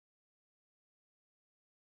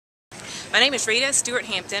My name is Rita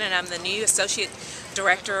Stewart-Hampton, and I'm the new Associate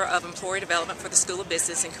Director of Employee Development for the School of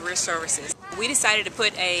Business and Career Services. We decided to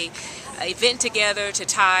put an event together to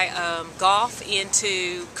tie golf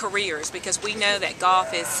into careers, because we know that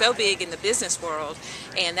golf is so big in the business world,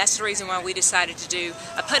 and that's the reason why we decided to do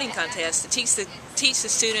a putting contest to teach the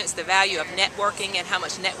students the value of networking and how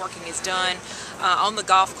much networking is done on the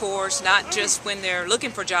golf course, not just when they're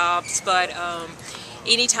looking for jobs, but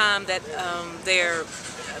anytime that they're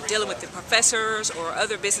dealing with the professors or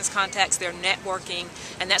other business contacts, they're networking,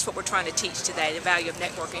 and that's what we're trying to teach today, the value of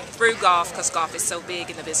networking through golf, because golf is so big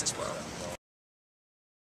in the business world.